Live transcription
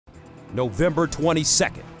November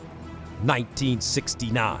 22nd,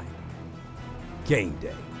 1969. Game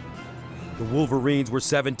day. The Wolverines were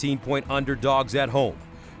 17-point underdogs at home,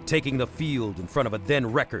 taking the field in front of a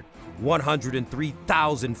then record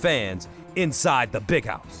 103,000 fans inside the Big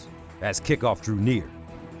House. As kickoff drew near,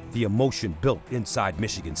 the emotion built inside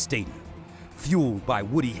Michigan Stadium, fueled by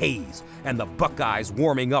Woody Hayes and the Buckeyes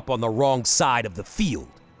warming up on the wrong side of the field.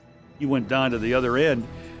 You went down to the other end,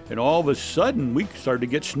 and all of a sudden we started to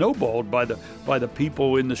get snowballed by the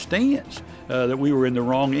people in the stands that we were in the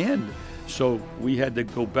wrong end. So we had to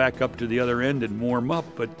go back up to the other end and warm up.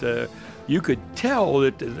 But you could tell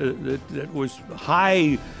that that was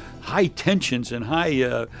high tensions and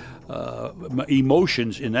high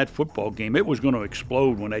emotions in that football game. It was going to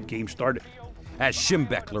explode when that game started. As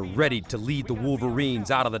Schembechler readied to lead the Wolverines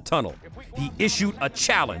out of the tunnel, he issued a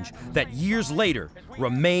challenge that years later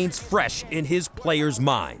remains fresh in his players'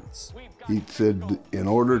 minds. He said, in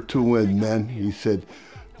order to win, men, he said,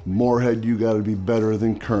 Moorhead, you got to be better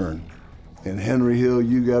than Kern. And Henry Hill,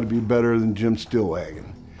 you got to be better than Jim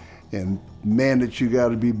Stillwagon. And Mandich, you got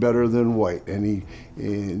to be better than White. And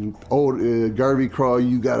Garvey Craw,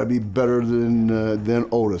 you got to be better than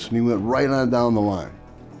Otis. And he went right on down the line.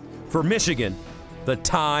 For Michigan, the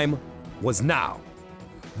time was now.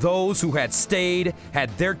 Those who had stayed had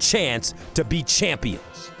their chance to be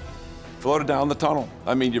champions. Floated down the tunnel.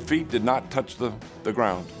 I mean, your feet did not touch the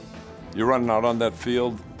ground. You're running out on that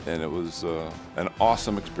field, and it was an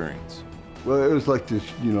awesome experience. Well, it was like this,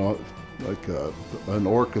 you know, like an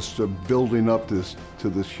orchestra building up to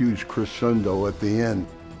this huge crescendo at the end.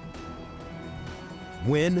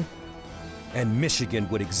 Win, and Michigan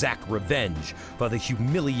would exact revenge for the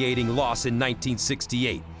humiliating loss in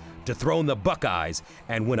 1968, dethrone the Buckeyes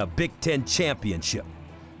and win a Big Ten championship.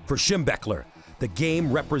 For Schembechler, the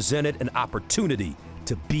game represented an opportunity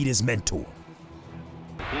to beat his mentor.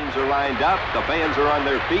 Teams are lined up, the fans are on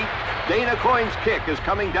their feet. Dana Coyne's kick is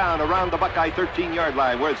coming down around the Buckeye 13-yard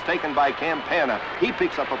line where it's taken by Campana. He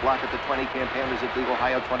picks up a block at the 20. Campana's at the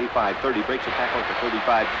Ohio 25, 30, breaks a tackle at the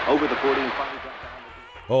 35, over the 40 and finally drops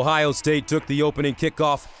down. Ohio State took the opening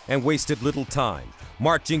kickoff and wasted little time,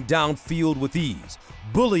 marching downfield with ease,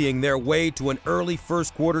 bullying their way to an early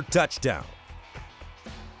first quarter touchdown.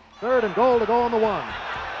 3rd and goal to go on the 1.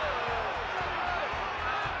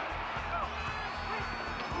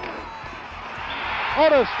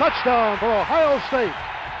 Otis, touchdown for Ohio State.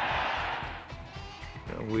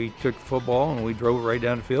 We took the football and we drove it right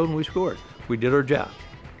down the field and we scored. We did our job.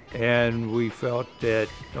 And we felt that,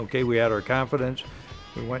 okay, we had our confidence.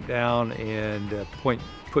 We went down and put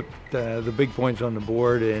the big points on the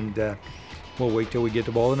board, and we'll wait till we get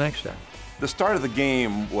the ball the next time. The start of the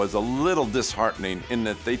game was a little disheartening in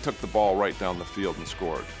that they took the ball right down the field and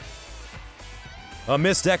scored. A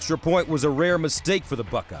missed extra point was a rare mistake for the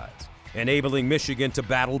Buckeyes, enabling Michigan to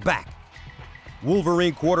battle back.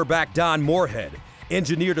 Wolverine quarterback Don Moorhead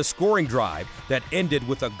engineered a scoring drive that ended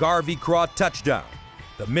with a Garvey Craw touchdown.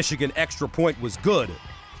 The Michigan extra point was good,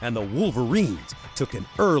 and the Wolverines took an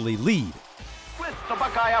early lead. With the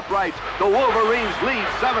Buckeye uprights, the Wolverines lead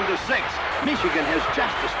 7-6. Michigan has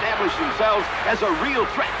just established themselves as a real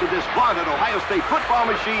threat to this vaunted Ohio State football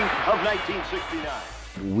machine of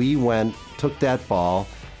 1969. We took that ball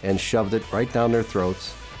and shoved it right down their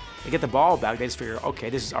throats. They get the ball back, they just figure, okay,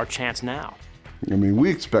 this is our chance now. I mean, we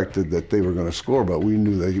expected that they were going to score, but we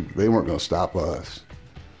knew they weren't going to stop us.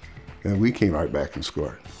 And we came right back and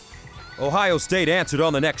scored. Ohio State answered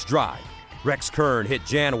on the next drive. Rex Kern hit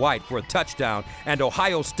Jan White for a touchdown, and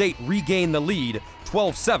Ohio State regained the lead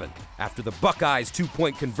 12-7 after the Buckeyes'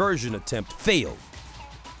 two-point conversion attempt failed.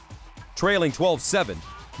 Trailing 12-7,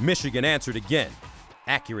 Michigan answered again.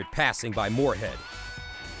 Accurate passing by Moorhead.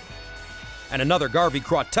 And another Garvey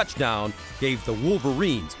Craw touchdown gave the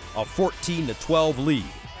Wolverines a 14-12 lead.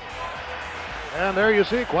 And there you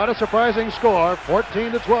see quite a surprising score,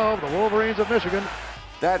 14-12, the Wolverines of Michigan.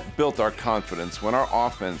 That built our confidence when our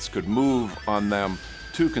offense could move on them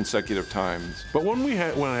 2 consecutive times. But when we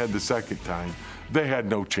went ahead the second time, they had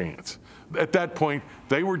no chance. At that point,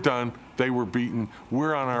 they were done, they were beaten,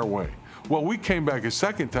 we're on our way. Well, we came back a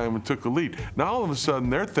second time and took a lead. Now all of a sudden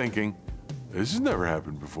they're thinking, this has never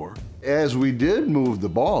happened before. As we did move the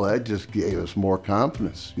ball, that just gave us more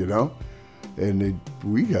confidence, you know? And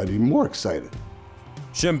we got even more excited.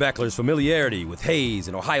 Schembechler's familiarity with Hayes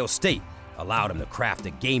and Ohio State allowed him to craft a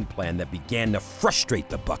game plan that began to frustrate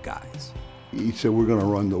the Buckeyes. He said, we're going to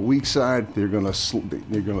run the weak side. They're going to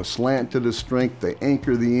slant to the strength. They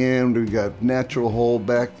anchor the end. We got natural hold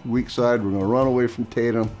back weak side. We're going to run away from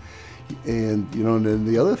Tatum. And, you know, and then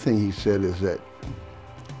the other thing he said is that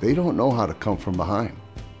they don't know how to come from behind.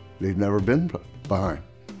 They've never been behind.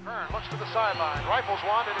 Kern looks to the sideline, rifles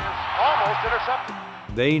one, it is almost intercepted.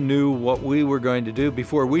 They knew what we were going to do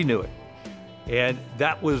before we knew it. And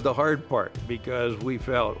that was the hard part, because we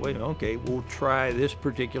felt, wait, okay, we'll try this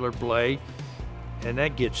particular play, and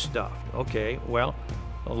that gets stuffed. Okay, well,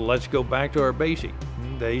 let's go back to our basic.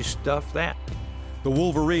 They stuffed that. The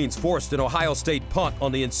Wolverines forced an Ohio State punt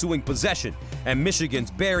on the ensuing possession, and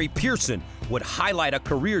Michigan's Barry Pearson would highlight a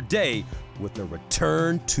career day with a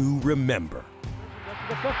return to remember.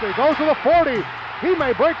 Gets to the 50, goes to the 40. He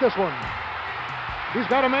may break this one. He's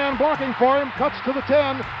got a man blocking for him, cuts to the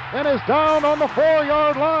 10, and is down on the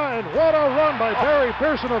 4-yard line. What a run by Barry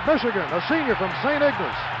Pearson of Michigan, a senior from St.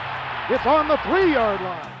 Ignace. It's on the 3-yard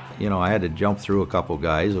line. You know, I had to jump through a couple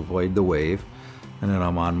guys, avoid the wave, and then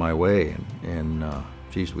I'm on my way. And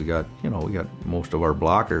geez, we got most of our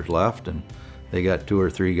blockers left, and they got 2 or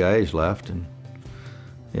 3 guys left, and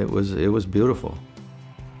it was beautiful.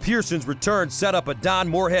 Pearson's return set up a Don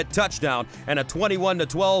Moorhead touchdown and a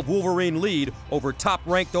 21-12 Wolverine lead over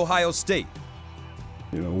top-ranked Ohio State.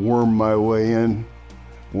 You know, worm my way in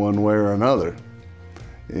one way or another.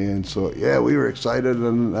 And so, yeah, we were excited,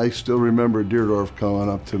 and I still remember Deerdorf coming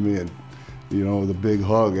up to me and, you know, with a big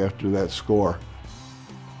hug after that score.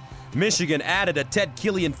 Michigan added a Ted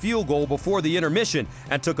Killian field goal before the intermission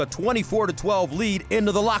and took a 24-12 lead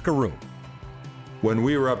into the locker room. When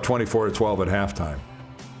we were up 24-12 at halftime,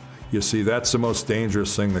 you see, that's the most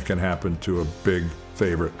dangerous thing that can happen to a big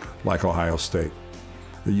favorite like Ohio State.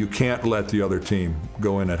 You can't let the other team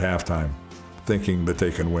go in at halftime thinking that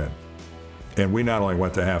they can win. And we not only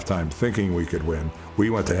went to halftime thinking we could win, we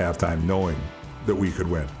went to halftime knowing that we could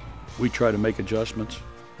win. We try to make adjustments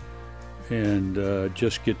and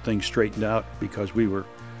just get things straightened out, because we were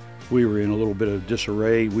in a little bit of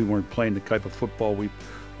disarray. We weren't playing the type of football we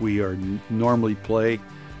normally play,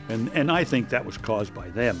 and I think that was caused by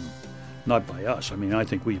them, not by us. I mean, I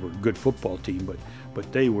think we were a good football team,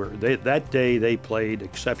 but that day they played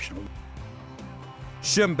exceptional.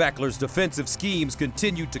 Schembechler's defensive schemes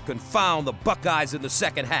continued to confound the Buckeyes in the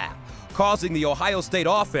second half, causing the Ohio State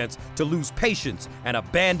offense to lose patience and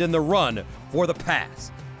abandon the run for the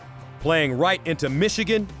pass, playing right into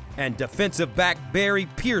Michigan and defensive back Barry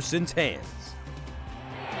Pearson's hands.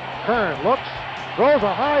 Kern looks, throws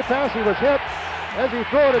a high pass. He was hit. As he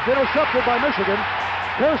threw it, it's intercepted by Michigan.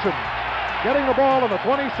 Pearson getting the ball on the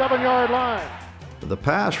 27-yard line. The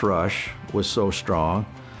pass rush was so strong.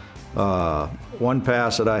 One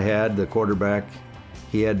pass that I had, the quarterback,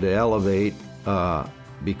 he had to elevate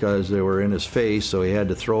because they were in his face, so he had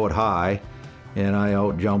to throw it high, and I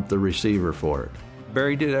out-jumped the receiver for it.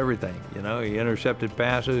 Barry did everything, you know. He intercepted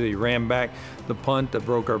passes, he ran back the punt that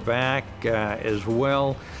broke our back as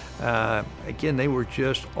well. Again, they were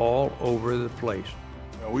just all over the place.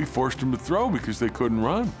 We forced them to throw because they couldn't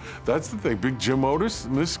run. That's the thing. Big Jim Otis,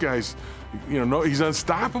 and this guy's, he's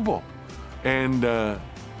unstoppable. And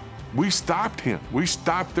we stopped him. We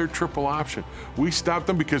stopped their triple option. We stopped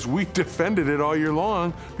them because we defended it all year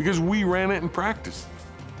long, because we ran it in practice.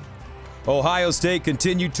 Ohio State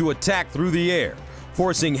continued to attack through the air,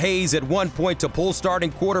 forcing Hayes at one point to pull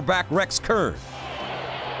starting quarterback Rex Kern.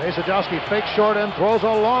 Masajowski fakes short and throws a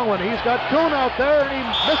long one. He's got Kuhn out there, and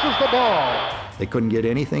he misses the ball. They couldn't get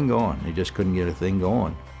anything going. They just couldn't get a thing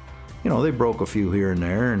going. You know, they broke a few here and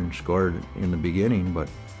there and scored in the beginning, but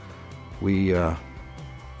we had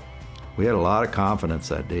a lot of confidence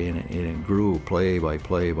that day, and it grew play by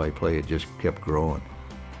play by play. It just kept growing.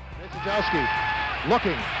 Masajowski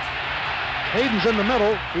looking. Hayden's in the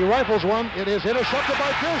middle. He rifles one. It is intercepted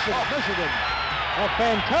by Pearson of Michigan. A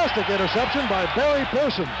fantastic interception by Barry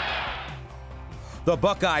Pearson. The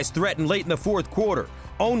Buckeyes threatened late in the fourth quarter,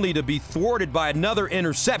 only to be thwarted by another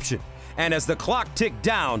interception. And as the clock ticked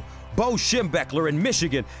down, Bo Schembechler in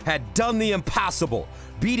Michigan had done the impossible,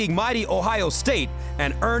 beating mighty Ohio State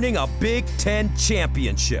and earning a Big Ten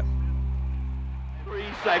championship. 3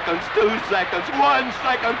 seconds, 2 seconds, 1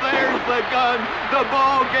 second, there's the gun. The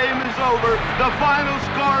ball game is over. The final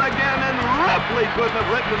score again, and Ripley couldn't have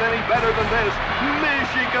written it any better than this.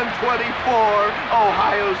 Michigan 24,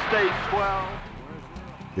 Ohio State 12.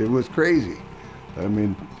 It was crazy. I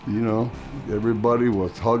mean, everybody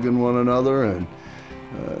was hugging one another and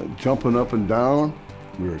jumping up and down.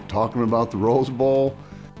 We were talking about the Rose Bowl.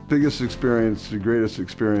 Biggest experience, the greatest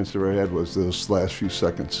experience that I had was those last few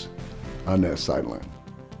seconds on that sideline.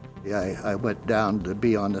 Yeah, I went down to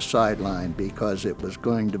be on the sideline because it was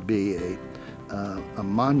going to be a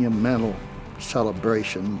monumental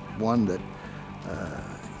celebration, one that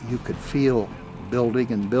you could feel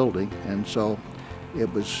building and building, and so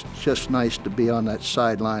it was just nice to be on that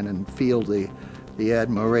sideline and feel the the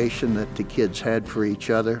admiration that the kids had for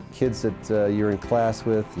each other. Kids that you're in class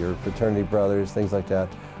with, your fraternity brothers, things like that,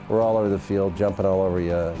 were all over the field, jumping all over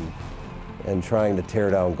you and trying to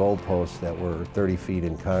tear down goalposts that were 30 feet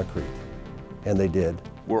in concrete. And they did.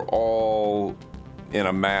 We're all in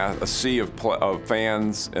a sea of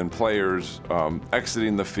fans and players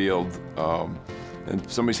exiting the field, and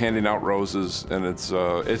somebody's handing out roses, and it's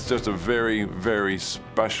just a very, very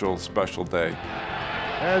special, special day.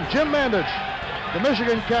 And Jim Mandich, the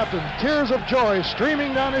Michigan captain, tears of joy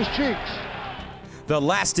streaming down his cheeks. The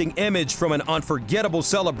lasting image from an unforgettable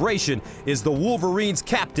celebration is the Wolverines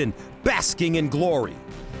captain basking in glory.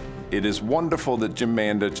 It is wonderful that Jim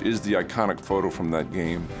Mandich is the iconic photo from that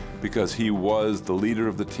game because he was the leader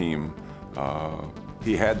of the team.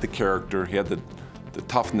 He had the character, he had the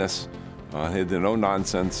toughness, he had the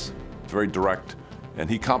no-nonsense, very direct, and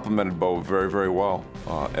he complimented Bo very, very well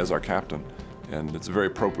as our captain. And it's very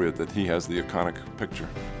appropriate that he has the iconic picture.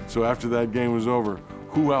 So after that game was over,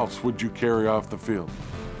 who else would you carry off the field?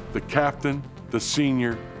 The captain, the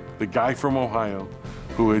senior, the guy from Ohio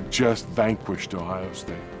who had just vanquished Ohio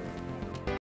State.